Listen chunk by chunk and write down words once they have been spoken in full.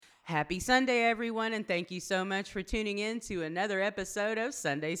Happy Sunday, everyone, and thank you so much for tuning in to another episode of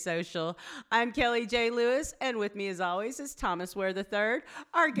Sunday Social. I'm Kelly J. Lewis, and with me, as always, is Thomas Ware III.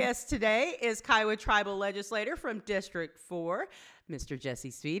 Our guest today is Kiowa Tribal Legislator from District 4, Mr.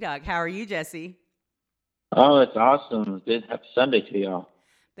 Jesse Speedock. How are you, Jesse? Oh, it's awesome. Good. Happy Sunday to y'all.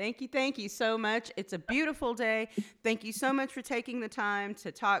 Thank you so much. It's a beautiful day. Thank you so much for taking the time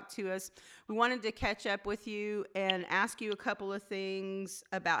to talk to us. We wanted to catch up with you and ask you a couple of things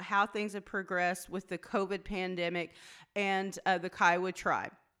about how things have progressed with the COVID pandemic and the Kiowa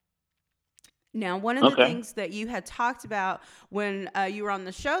tribe. Now, one of the Okay. things that you had talked about when you were on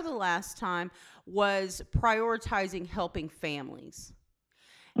the show the last time was prioritizing helping families.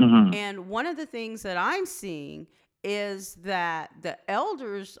 Mm-hmm. And one of the things that I'm seeing is that the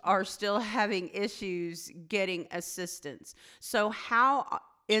elders are still having issues getting assistance. So how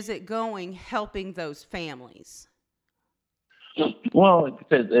is it going helping those families? Well,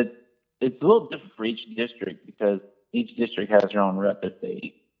 because it's a little different for each district because each district has their own rep that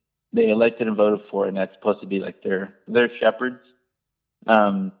they elected and voted for, and that's supposed to be like their shepherds.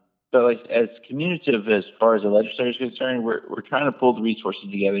 But like as communicative as far as the legislature is concerned, we're trying to pull the resources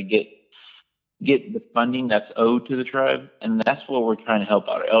together, get the funding that's owed to the tribe, and that's what we're trying to help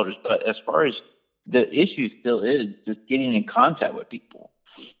out our elders. But as far as the issue still is just getting in contact with people.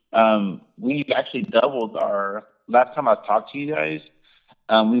 We've actually doubled our last time I talked to you guys.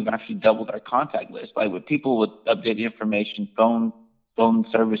 We've actually doubled our contact list, like with people with updated information, phone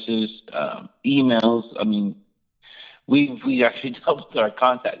services, emails. I mean, we actually doubled our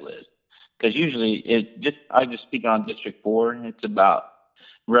contact list because usually I just speak on District 4. It's about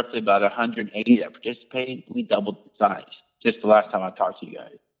roughly about 180 that participate. We doubled the size just the last time I talked to you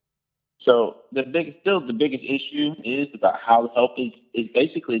guys. So the biggest issue is about how to help is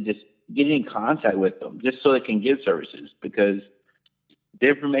basically just getting in contact with them just so they can give services because the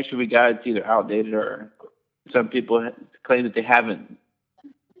information we got is either outdated or some people claim that they haven't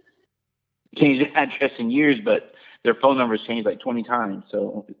changed their address in years, but their phone numbers changed like 20 times.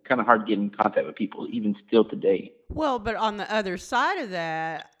 So it's kind of hard to get in contact with people even still today. Well, but on the other side of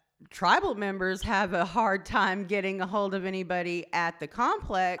that, tribal members have a hard time getting a hold of anybody at the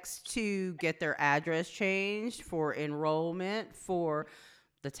complex to get their address changed, for enrollment, for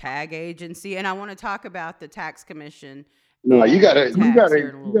the tag agency. And I want to talk about the tax commission. No, You gotta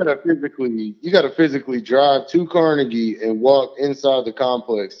physically drive to Carnegie and walk inside the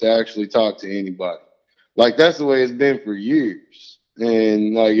complex to actually talk to anybody. Like that's the way it's been for years.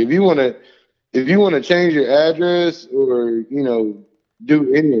 And like if you wanna change your address or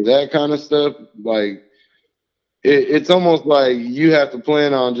do any of that kind of stuff, like it's almost like you have to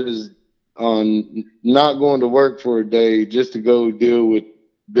plan on not going to work for a day just to go deal with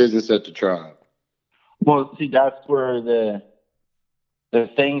business at the tribe. Well, see, that's where the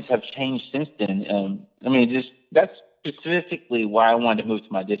things have changed since then. I mean, that's specifically why I wanted to move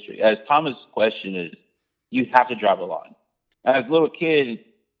to my district. As Thomas' question is, you have to drive a lot. As a little kid,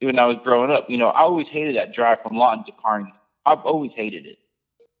 when I was growing up, I always hated that drive from Lawton to Carnegie. I've always hated it.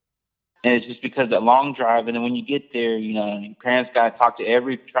 And it's just because that long drive, and then when you get there, your parents got to talk to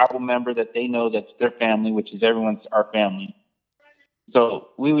every tribal member that they know that's their family, which is everyone's our family. So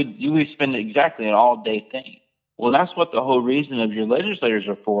you would spend exactly an all-day thing. Well, that's what the whole reason of your legislators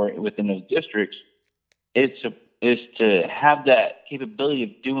are for within those districts. Is to have that capability of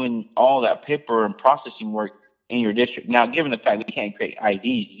doing all that paper and processing work in your district. Now, given the fact we can't create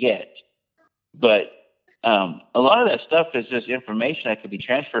IDs yet, but a lot of that stuff is just information that could be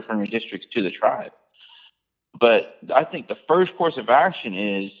transferred from your districts to the tribe. But I think the first course of action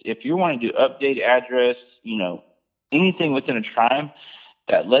is if you want to do update address, anything within a tribe,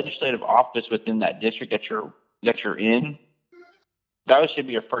 that legislative office within that district that you're in, that should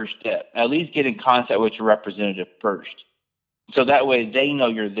be your first step. At least get in contact with your representative first, so that way they know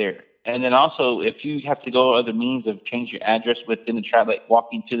you're there. And then also, if you have to go other means of changing your address within the tribe, like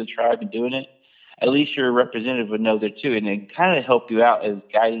walking to the tribe and doing it, at least your representative would know there too, and it kind of help you out as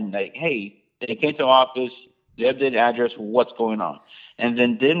guiding, like, hey, they came to the office, they updated the address, what's going on, and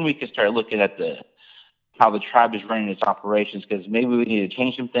then we can start looking at how the tribe is running its operations, because maybe we need to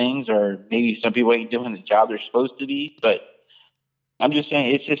change some things, or maybe some people ain't doing the job they're supposed to be. But I'm just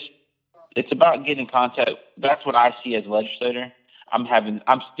saying, it's about getting in contact. That's what I see as a legislator. I'm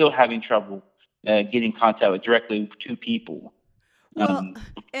still having trouble getting in contact with directly to people. Well,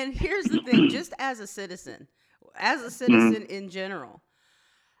 and here's the thing, just as a citizen in general,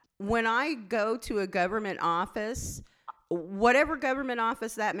 when I go to a government office, whatever government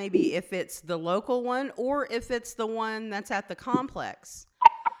office that may be, if it's the local one or if it's the one that's at the complex,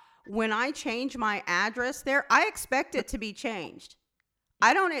 when I change my address there, I expect it to be changed.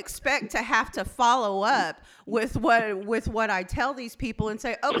 I don't expect to have to follow up with what I tell these people and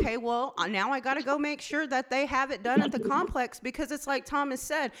say, okay, well, now I got to go make sure that they have it done at the complex, because it's like Thomas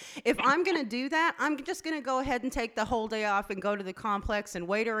said, if I'm going to do that, I'm just going to go ahead and take the whole day off and go to the complex and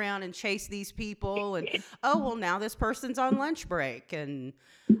wait around and chase these people. And, oh, well, now this person's on lunch break, and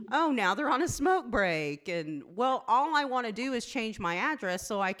oh, now they're on a smoke break. And, well, all I want to do is change my address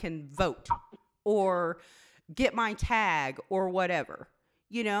so I can vote or get my tag or whatever.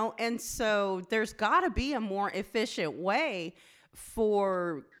 And so there's got to be a more efficient way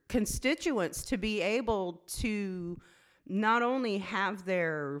for constituents to be able to not only have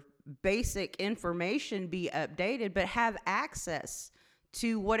their basic information be updated, but have access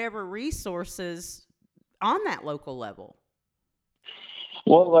to whatever resources on that local level.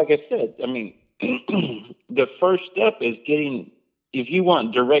 Well, like I said, I mean, the first step is if you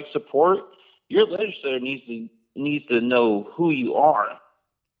want direct support, your legislator needs to know who you are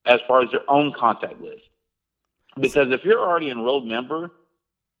as far as their own contact list. Because if you're already an enrolled member,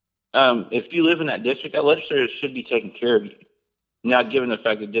 if you live in that district, that legislator should be taking care of you. Now, given the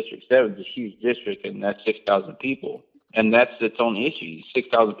fact that District 7 is a huge district and that's 6,000 people, and that's its own issue.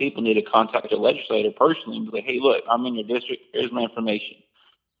 6,000 people need to contact their legislator personally and be like, hey, look, I'm in your district. Here's my information.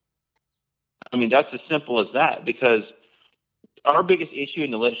 I mean, that's as simple as that, because our biggest issue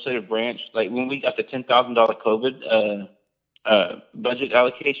in the legislative branch, like when we got the $10,000 COVID budget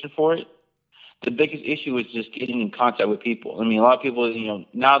allocation for it, the biggest issue was just getting in contact with people. I mean, a lot of people,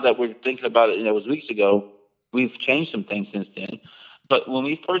 now that we're thinking about it, it was weeks ago, we've changed some things since then. But when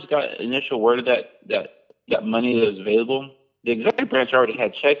we first got initial word of that money that was available, the executive branch already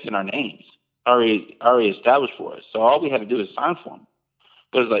had checks in our names, already established for us. So all we had to do is sign for them.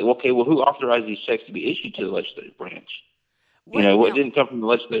 But it's like, okay, well, who authorized these checks to be issued to the legislative branch? It didn't come from the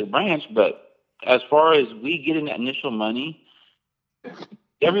legislative branch, but as far as we getting that initial money,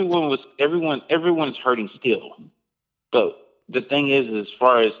 everyone's hurting still. But the thing is, as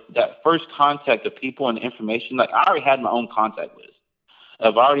far as that first contact of people and information, like I already had my own contact list. I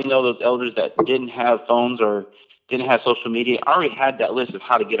already know those elders that didn't have phones or didn't have social media. I already had that list of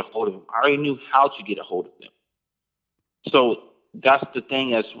how to get a hold of them. I already knew how to get a hold of them. So that's the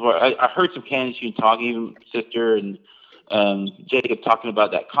thing. As far, I heard some candidates you talking, even Sister and Jacob talking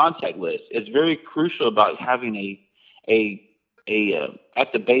about that contact list. It's very crucial about having a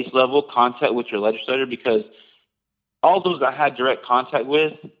at the base level contact with your legislator, because all those I had direct contact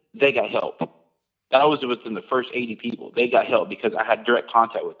with, they got help. That was within the first 80 people. They got help because I had direct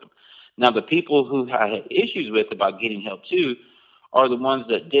contact with them. Now, the people who I had issues with about getting help too are the ones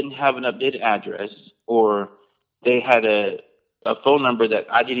that didn't have an updated address, or they had a phone number that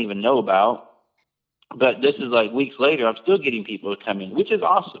I didn't even know about. But this is like weeks later, I'm still getting people to come in, which is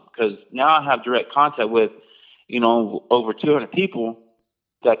awesome, because now I have direct contact with, over 200 people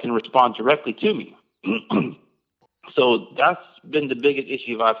that can respond directly to me. So that's been the biggest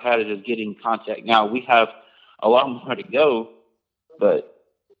issue I've had, is getting contact. Now we have a lot more to go, but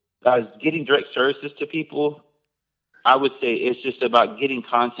as getting direct services to people, I would say it's just about getting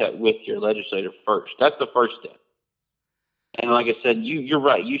contact with your legislator first. That's the first step. And like I said, you're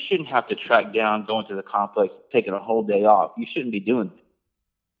right. You shouldn't have to track down, going to the complex, taking a whole day off. You shouldn't be doing that.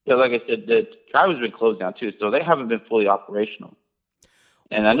 Because like I said, the drive has been closed down too, so they haven't been fully operational.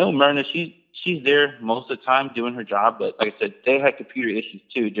 And I know Myrna, she's there most of the time doing her job, but like I said, they had computer issues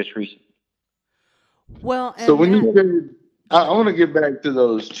too just recently. Well, so when you said, I want to get back to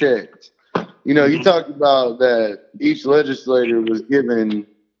those checks. You talked about that each legislator was given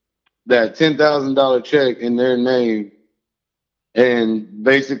that $10,000 check in their name, and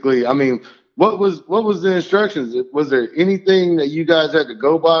basically, I mean, what was the instructions? Was there anything that you guys had to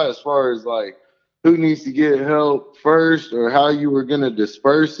go by as far as like who needs to get help first, or how you were going to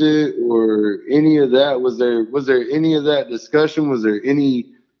disperse it, or any of that? Was there any of that discussion? Was there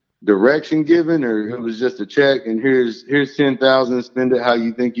any direction given, or it was just a check and here's 10,000, spend it how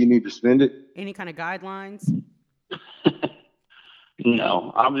you think you need to spend it? Any kind of guidelines?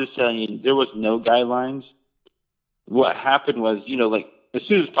 No, I'm just telling you, there was no guidelines. What happened was, like as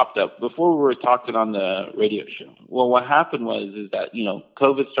soon as it popped up, before we were talking on the radio show, well, what happened is that,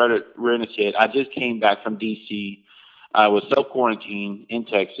 COVID started rearing its head. I just came back from D.C. I was self-quarantined in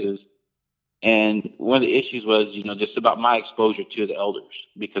Texas. And one of the issues was, just about my exposure to the elders,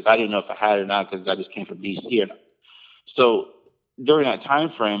 because I didn't know if I had it or not, because I just came from D.C. or not. So during that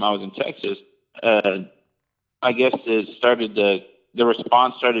time frame, I was in Texas. I guess the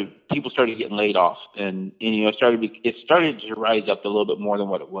response people started getting laid off, and it started to rise up a little bit more than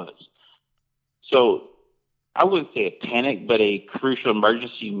what it was. So I wouldn't say a panic, but a crucial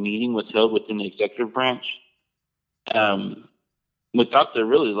emergency meeting was held within the executive branch. without the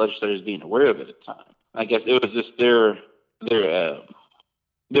legislators being aware of it at the time. I guess it was just their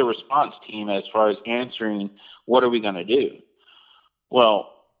response team as far as answering, what are we going to do? Well,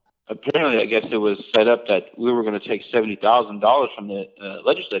 apparently, I guess it was set up that we were going to take $70,000 from the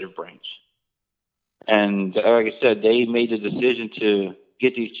legislative branch. And like I said, they made the decision to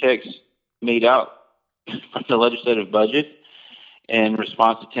get these checks made out from the legislative budget in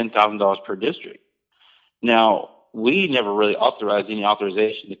response to $10,000 per district. Now, we never really authorized any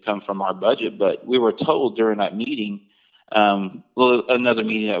authorization to come from our budget, but we were told during that meeting, another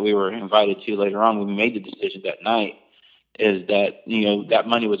meeting that we were invited to later on when we made the decision that night, is that, that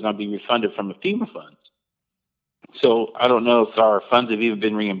money was going to be refunded from the FEMA funds. So I don't know if our funds have even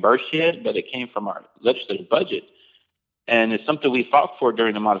been reimbursed yet, but it came from our legislative budget. And it's something we fought for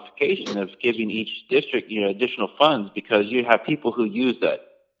during the modification of giving each district, additional funds, because you have people who use that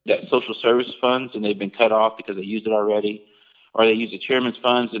social service funds and they've been cut off because they used it already, or they use the chairman's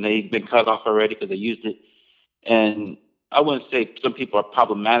funds and they've been cut off already because they used it. And I wouldn't say some people are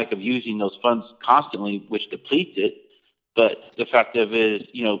problematic of using those funds constantly, which depletes it. But the fact of it is,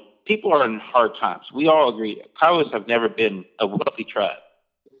 people are in hard times. We all agree. Kiowas have never been a wealthy tribe,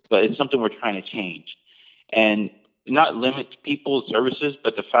 but it's something we're trying to change. And not limit people's services,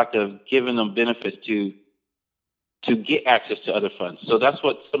 but the fact of giving them benefits to get access to other funds. So that's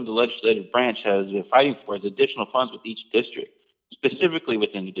what some of the legislative branch has been fighting for, is additional funds with each district, specifically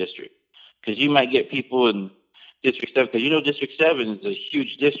within the district. Because you might get people in District 7, because District 7 is a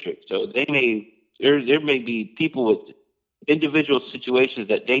huge district. So there may be people with individual situations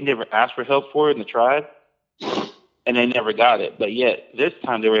that they never asked for help for in the tribe, and they never got it. But yet this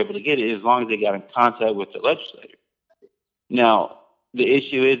time they were able to get it as long as they got in contact with the legislator. Now, the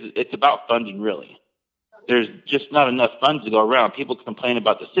issue is it's about funding, really. There's just not enough funds to go around. People complain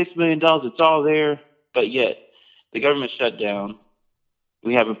about the $6 million, it's all there, but yet the government shut down.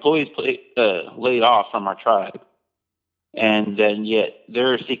 We have employees laid off from our tribe, and then yet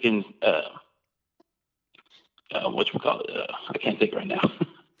they're seeking I can't think right now.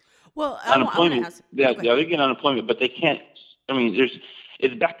 Well, unemployment. They're getting unemployment, but they can't.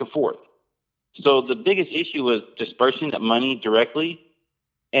 It's back and forth. So the biggest issue was dispersing that money directly,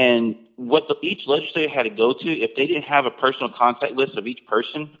 and what each legislator had to go to, if they didn't have a personal contact list of each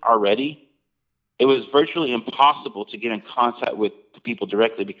person already, it was virtually impossible to get in contact with the people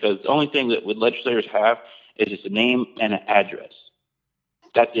directly, because the only thing that legislators have is just a name and an address.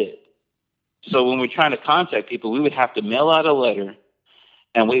 That's it. So when we're trying to contact people, we would have to mail out a letter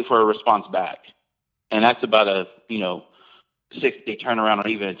and wait for a response back. And that's about a, 6-day turnaround or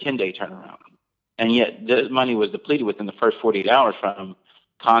even a 10-day turnaround. And yet the money was depleted within the first 48 hours from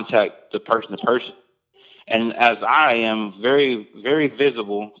contact to person. And as I am very, very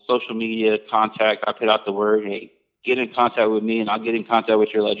visible, social media contact, I put out the word, hey, get in contact with me and I'll get in contact with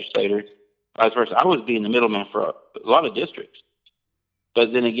your legislator. Vice versa. I was being the middleman for a lot of districts.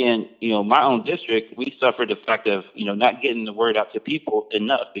 But then again, my own district, we suffered the fact of, not getting the word out to people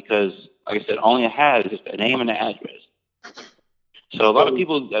enough because, like I said, only it has just a name and an address. So a lot of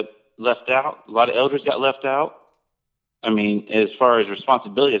people got left out. A lot of elders got left out. As far as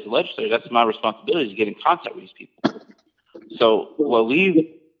responsibility as a legislator, that's my responsibility, to get in contact with these people. So what we've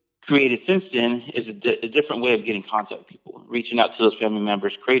created since then is a different way of getting contact with people, reaching out to those family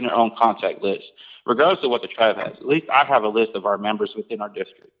members, creating our own contact list, regardless of what the tribe has. At least I have a list of our members within our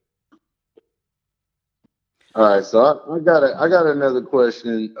district. All right, so I got another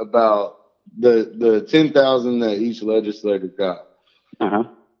question about the 10,000 that each legislator got. Uh-huh.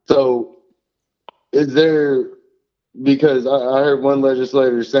 So is there, because I heard one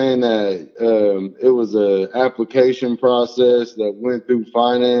legislator saying that it was a application process that went through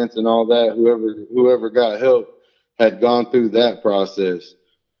finance and all that. Whoever got help had gone through that process.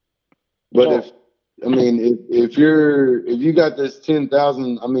 But if you got this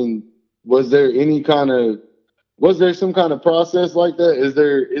 10,000, was there some kind of process like that?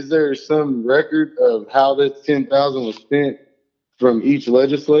 Is there some record of how this 10,000 was spent from each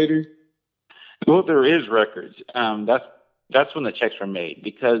legislator? Well, there is records. That's when the checks were made,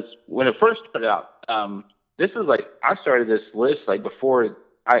 because when it first started out, this is like, I started this list like before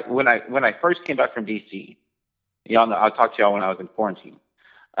when I first came back from DC. Y'all know, I talked to y'all when I was in quarantine.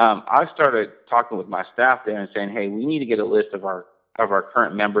 I started talking with my staff there and saying, hey, we need to get a list of our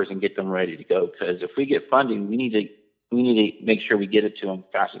current members and get them ready to go, because if we get funding, we need to make sure we get it to them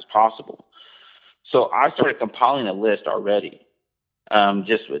as fast as possible. So I started compiling a list already,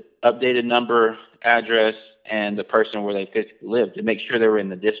 just with updated number, address, and the person where they physically live, to make sure they were in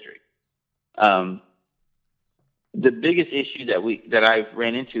the district. The biggest issue that I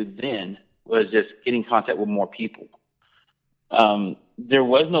ran into then was just getting in contact with more people. There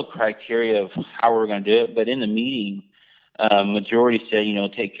was no criteria of how we were going to do it, but in the meeting, majority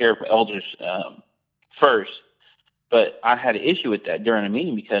said, take care of elders first. But I had an issue with that during the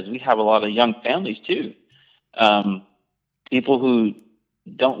meeting because we have a lot of young families too. People who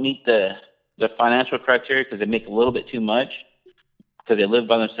don't meet the financial criteria because they make a little bit too much because they live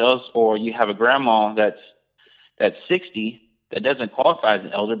by themselves, or you have a grandma that's 60 that doesn't qualify as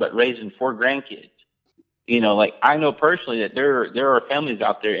an elder but raising 4 grandkids. Like I know personally that there are families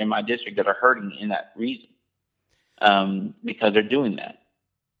out there in my district that are hurting in that reason because they're doing that.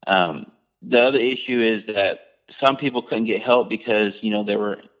 The other issue is that some people couldn't get help because they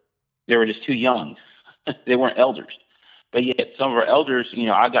were just too young. They weren't elders. But yet some of our elders,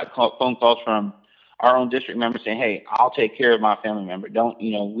 I got phone calls from our own district members saying, "Hey, I'll take care of my family member.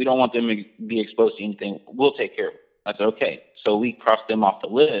 We don't want them to be exposed to anything. We'll take care of it." I said, "Okay." So we crossed them off the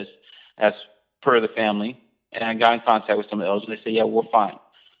list as per the family, and I got in contact with some of the elders. They said, "Yeah, we're fine."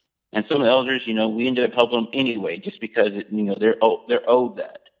 And some of the elders, we ended up helping them anyway, just because they're owed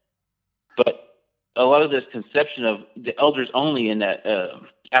that. But a lot of this conception of the elders only in that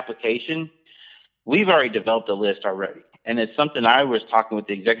application, we've already developed a list already. And it's something I was talking with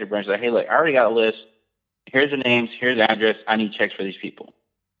the executive branch, like, "Hey, look, I already got a list. Here's the names. Here's the address. I need checks for these people."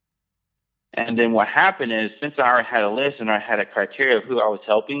 And then what happened is, since I already had a list and I had a criteria of who I was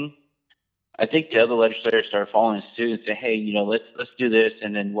helping, I think the other legislators started following suit and saying, "Hey, let's do this."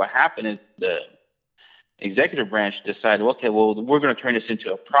 And then what happened is the executive branch decided, "Okay, well, we're going to turn this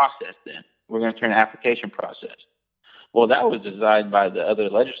into a process then. We're going to turn an application process." Well, that was decided by the other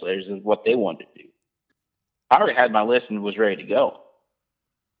legislators as what they wanted to do. I already had my list and was ready to go.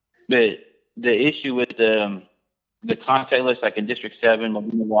 But the issue with the contact list, like in District 7,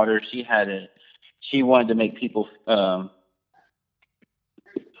 Melina Waters, she wanted to make people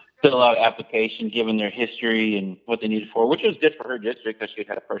fill out application given their history and what they needed for, which was good for her district because she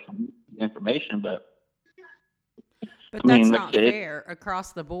had personal information. But that's not fair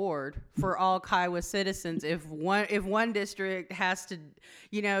across the board for all Kiowa citizens. If one district has to,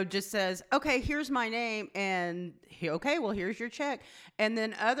 just says, "Okay, here's my name," and okay, well, here's your check, and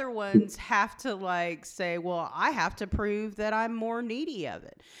then other ones have to say, "Well, I have to prove that I'm more needy of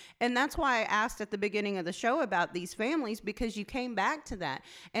it." And that's why I asked at the beginning of the show about these families, because you came back to that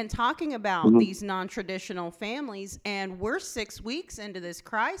and talking about these non-traditional families, and we're 6 weeks into this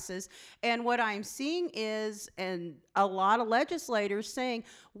crisis, and what I'm seeing is, and a lot of legislators saying,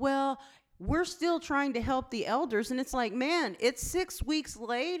 "Well, we're still trying to help the elders." And it's like, man, it's 6 weeks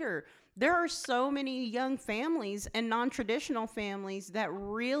later. There are so many young families and non-traditional families that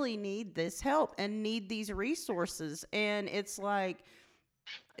really need this help and need these resources. And it's like,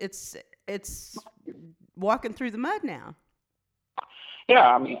 it's walking through the mud now.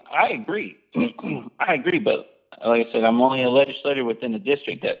 Yeah, I mean, I agree. I agree, but like I said, I'm only a legislator within the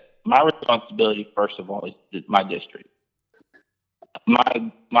district. That my responsibility, first of all, is my district.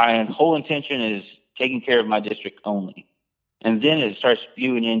 My whole intention is taking care of my district only, and then it starts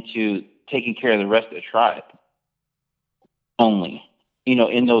spewing into taking care of the rest of the tribe only.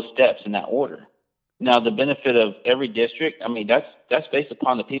 In those steps, in that order. Now, the benefit of every district, I mean, that's based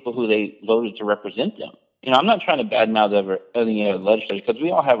upon the people who they voted to represent them. I'm not trying to badmouth any other legislature because we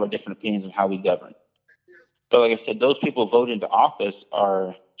all have our different opinions on how we govern. But like I said, those people voted into office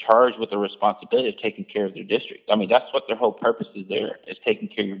are charged with the responsibility of taking care of their district. I mean, that's what their whole purpose is there, is taking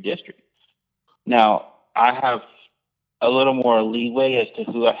care of your district. Now, I have a little more leeway as to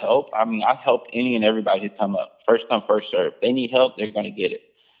who I help. I mean, I help any and everybody who come up. First come, first serve. If they need help, they're going to get it.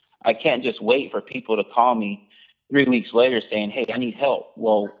 I can't just wait for people to call me 3 weeks later saying, "Hey, I need help."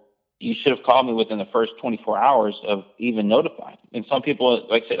 Well, you should have called me within the first 24 hours of even notifying. And some people,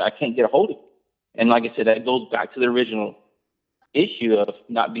 like I said, I can't get a hold of them. And like I said, that goes back to the original issue of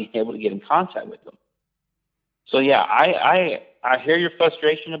not being able to get in contact with them. So yeah, I hear your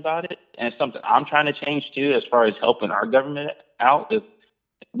frustration about it, and it's something I'm trying to change too, as far as helping our government out.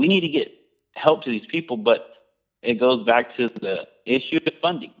 We need to get help to these people, but it goes back to the issue of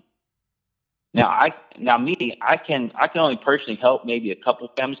funding. Now, I can only personally help maybe a couple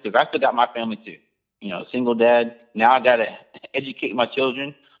of families because I still got my family too. Single dad. Now I got to educate my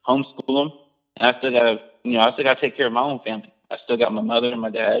children, homeschool them, and I still got to take care of my own family. I still got my mother and my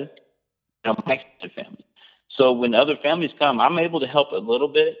dad, and my extended family. So when other families come, I'm able to help a little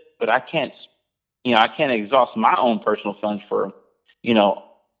bit, but I can't exhaust my own personal funds for,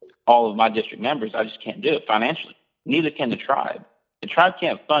 all of my district members. I just can't do it financially. Neither can the tribe. The tribe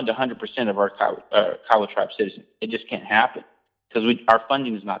can't fund 100% of our Kiowa tribe citizens. It just can't happen because our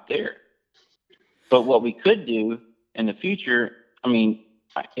funding is not there. But what we could do in the future, I mean,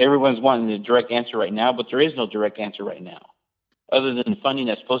 everyone's wanting a direct answer right now, but there is no direct answer right now. other than the funding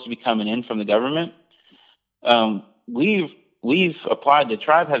that's supposed to be coming in from the government. We've applied. The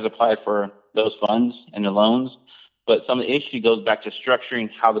tribe has applied for those funds and the loans, but some of the issue goes back to structuring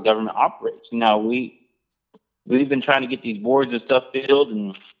how the government operates. Now we've been trying to get these boards and stuff filled,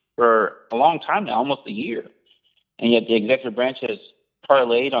 and for a long time now, almost a year, and yet the executive branch has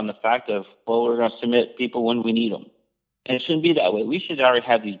parlayed on the fact of, well, we're going to submit people when we need them. And it shouldn't be that way. We should already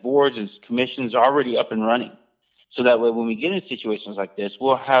have these boards and commissions already up and running. So that way, when we get in situations like this,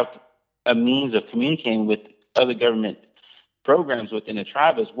 we'll have a means of communicating with other government programs within the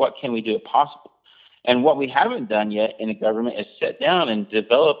tribe as what can we do if possible. And what we haven't done yet in the government is sit down and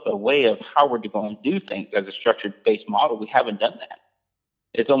develop a way of how we're going to do things as a structured-based model. We haven't done that.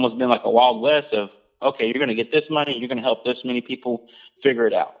 It's almost been like a Wild West of, okay, you're going to get this money, you're going to help this many people figure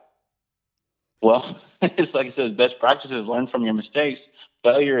it out. Well, it's like I said, best practices, learn from your mistakes.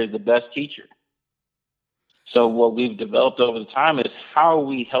 Failure is the best teacher. So what we've developed over the time is how are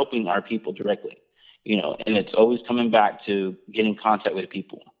we helping our people directly? And it's always coming back to getting contact with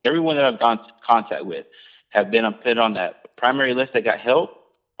people. Everyone that I've gone to contact with have been put on that primary list that got help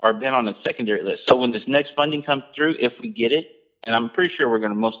or been on the secondary list. So when this next funding comes through, if we get it, and I'm pretty sure we're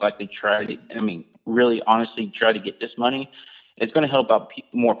going to most likely try to, really honestly try to get this money, it's going to help out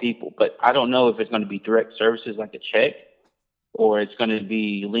more people. But I don't know if it's going to be direct services like a check or it's going to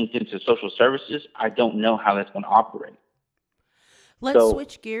be linked into social services. I don't know how that's going to operate. Let's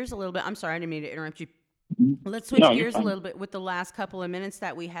switch gears a little bit. I'm sorry, I didn't mean to interrupt you. Let's switch gears a little bit with the last couple of minutes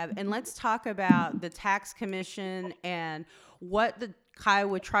that we have, and let's talk about the tax commission and what the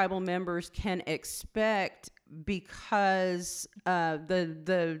Kiowa tribal members can expect because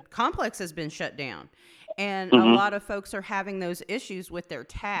the complex has been shut down, and a lot of folks are having those issues with their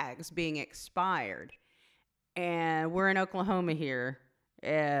tags being expired. And we're in Oklahoma here,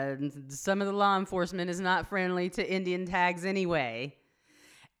 and some of the law enforcement is not friendly to Indian tags anyway.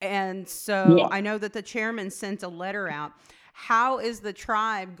 And so I know that the chairman sent a letter out. How is the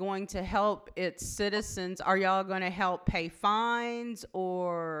tribe going to help its citizens? Are y'all going to help pay fines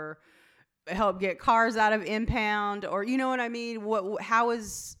or help get cars out of impound? Or, you know what I mean? How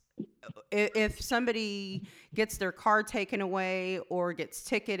is, if somebody gets their car taken away or gets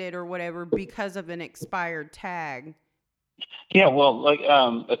ticketed or whatever because of an expired tag? Yeah, well,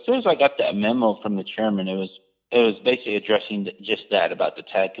 as soon as I got that memo from the chairman, it was basically addressing just that about the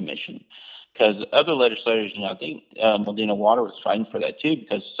tag commission. Because other legislators, I think Modena Water was fighting for that too,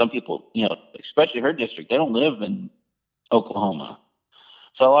 because some people, especially her district, they don't live in Oklahoma.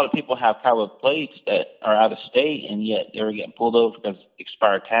 So a lot of people have Kiowa plates that are out of state, and yet they were getting pulled over because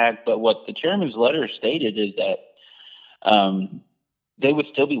expired tag. But what the chairman's letter stated is that they would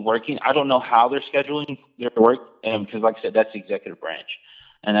still be working. I don't know how they're scheduling their work, because like I said, that's the executive branch,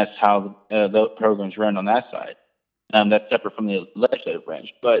 and that's how the programs run on that side. That's separate from the legislative branch.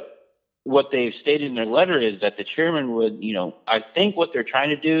 But what they've stated in their letter is that the chairman would, I think what they're trying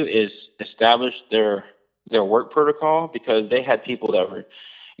to do is establish their work protocol, because they had people that were,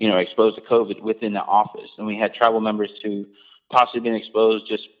 exposed to COVID within the office. And we had tribal members who possibly been exposed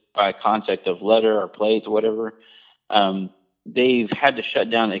just by contact of letter or plates or whatever. They've had to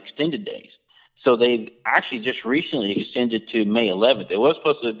shut down extended days. So they've actually just recently extended to May 11th. It was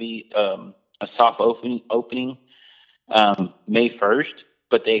supposed to be a soft opening May 1st,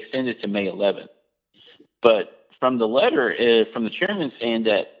 but they extended to May 11th. But from the letter, from the chairman saying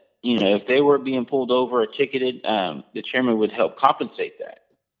that, if they were being pulled over or ticketed, the chairman would help compensate that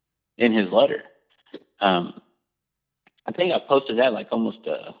in his letter. I think I posted that almost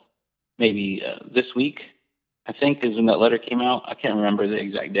maybe this week, I think, is when that letter came out. I can't remember the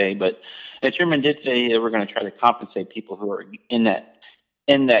exact day, but the chairman did say that we're going to try to compensate people who are in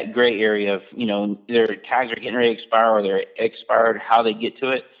that gray area of, their tags are getting ready to expire or they're expired, how they get to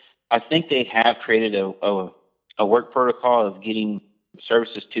it. I think they have created a work protocol of getting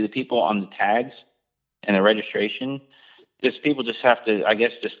services to the people on the tags and the registration. Just people just have to, I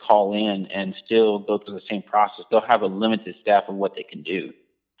guess, just call in and still go through the same process. They'll have a limited staff of what they can do.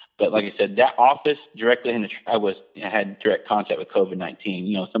 But like I said, that office directly in the tribe had direct contact with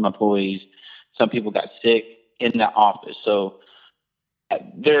COVID-19. Some employees, some people got sick in that office. So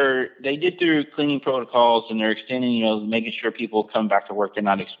they did through cleaning protocols, and they're extending, making sure people come back to work, they're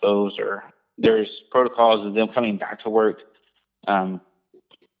not exposed, or there's protocols of them coming back to work.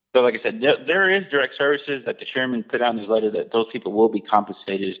 So like I said, there is direct services that the chairman put out in his letter that those people will be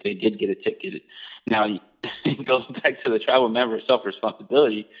compensated if they did get a ticket. Now, it goes back to the tribal member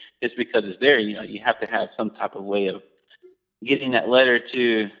self-responsibility. It's because it's there. You have to have some type of way of getting that letter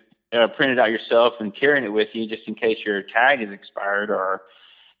to print it out yourself and carrying it with you just in case your tag is expired or,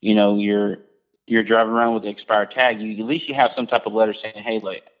 you're you're driving around with the expired tag, at least you have some type of letter saying, hey,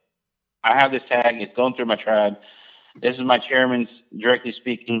 like, I have this tag. It's going through my tribe. This is my chairman's directly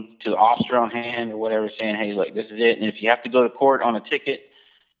speaking to the officer on hand or whatever, saying, hey, like, this is it. And if you have to go to court on a ticket,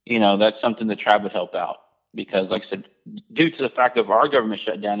 that's something the tribe would help out. Because, like I said, due to the fact of our government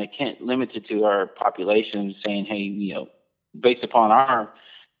shutdown, it can't limit it to our population saying, hey, based upon our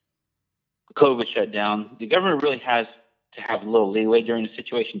COVID shutdown, the government really has to have a little leeway during the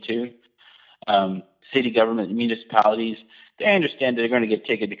situation too. City government, municipalities, they understand that they're going to get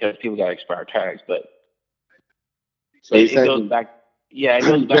ticketed because people got expired tags, but So it goes back. Yeah, it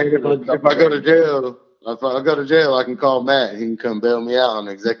goes back. If I go to jail, I can call Matt. He can come bail me out on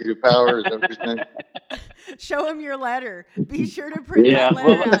executive power. Is that what you're saying? Show him your letter. Be sure to print that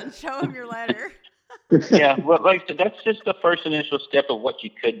letter out and show him your letter. Yeah, well, like I said, that's just the first initial step of what you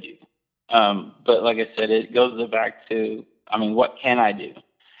could do. But like I said, it goes back to, what can I do?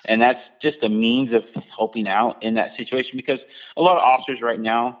 And that's just a means of helping out in that situation, because a lot of officers right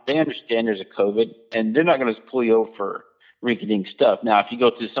now, they understand there's a COVID and they're not going to pull you over for rinky-dink stuff. Now, if you go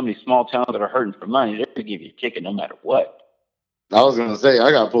to some of these small towns that are hurting for money, they're going to give you a ticket no matter what. I was going to say,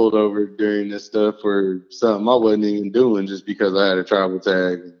 I got pulled over during this stuff for something I wasn't even doing just because I had a tribal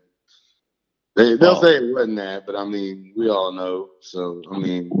tag. They'll say it wasn't that, but we all know. So,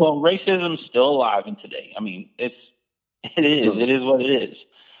 Well, racism's still alive in today. It is what it is.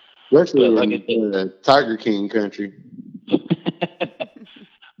 Especially in Tiger King country.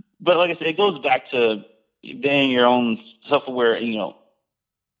 But like I said, it goes back to being your own self-aware,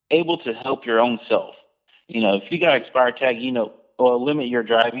 able to help your own self. If you got an expired tag, limit your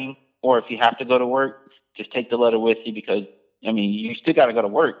driving, or if you have to go to work, just take the letter with you, because, you still got to go to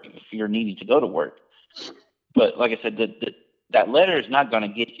work if you're needing to go to work. But like I said, that letter is not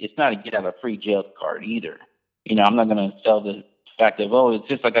going to it's not a get out of free jail card either. I'm not going to sell the fact of, it's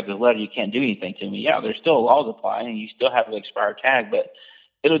just I got this letter, you can't do anything to me. Yeah, there's still laws applying and you still have an expired tag, but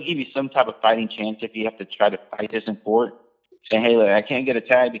it'll give you some type of fighting chance if you have to try to fight this in court, saying, hey, look, I can't get a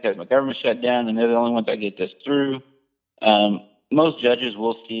tag because my government shut down and they're the only ones that get this through. Most judges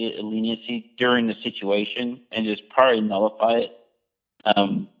will see a leniency during the situation and just probably nullify it.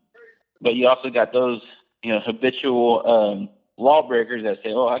 But you also got those, habitual lawbreakers that say,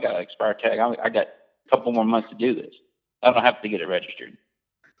 I got an expired tag. I got a couple more months to do this. I don't have to get it registered.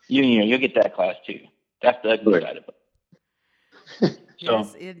 You'll get that class too. That's the ugly side of it.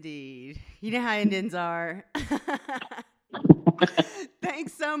 Yes, indeed. You know how Indians are.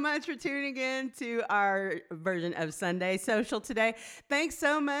 Thanks so much for tuning in to our version of Sunday Social today. Thanks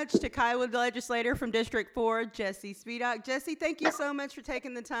so much to Kiowa legislator from District 4, Jesse Speedock. Jesse, thank you so much for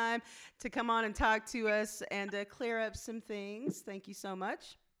taking the time to come on and talk to us and clear up some things. Thank you so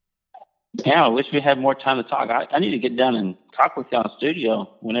much. Yeah, I wish we had more time to talk. I need to get down and talk with y'all in the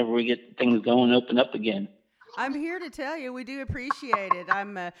studio whenever we get things going, open up again. I'm here to tell you we do appreciate it. I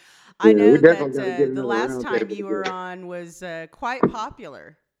know that the last time you were on was quite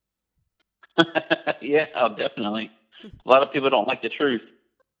popular. Yeah, definitely. A lot of people don't like the truth.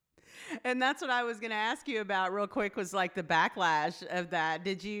 And that's what I was going to ask you about real quick, was like the backlash of that.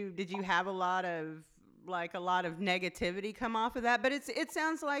 Did you have a lot of negativity come off of that? But it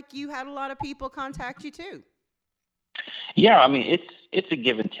sounds like you had a lot of people contact you too. Yeah, it's a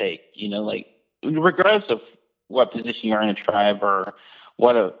give and take, regardless of what position you are in a tribe or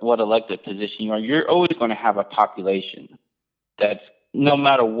what elected position you are, you're always going to have a population that's, no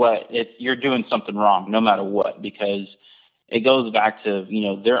matter what, you're doing something wrong, no matter what, because it goes back to,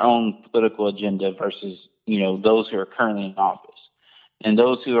 their own political agenda versus, those who are currently in office. And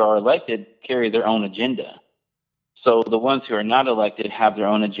those who are elected carry their own agenda. So the ones who are not elected have their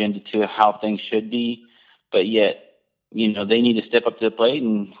own agenda to how things should be, but yet, they need to step up to the plate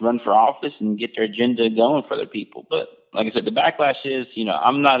and run for office and get their agenda going for their people. But like I said, the backlash is,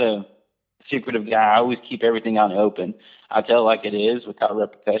 I'm not a secretive guy. I always keep everything out in the open. I tell it like it is without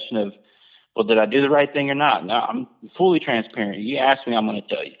repercussion of, well, did I do the right thing or not? No, I'm fully transparent. You ask me, I'm going to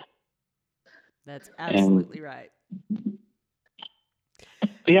tell you. That's absolutely right.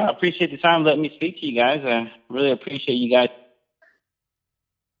 But yeah, I appreciate the time letting me speak to you guys. I really appreciate you guys.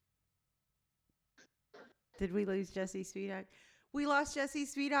 Did we lose Jesse Speedock? We lost Jesse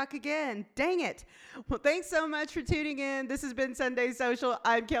Speedock again. Dang it. Well, thanks so much for tuning in. This has been Sunday Social.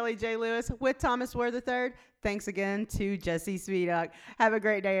 I'm Kelly J. Lewis with Thomas Ware III. Thanks again to Jesse Speedock. Have a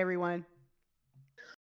great day, everyone.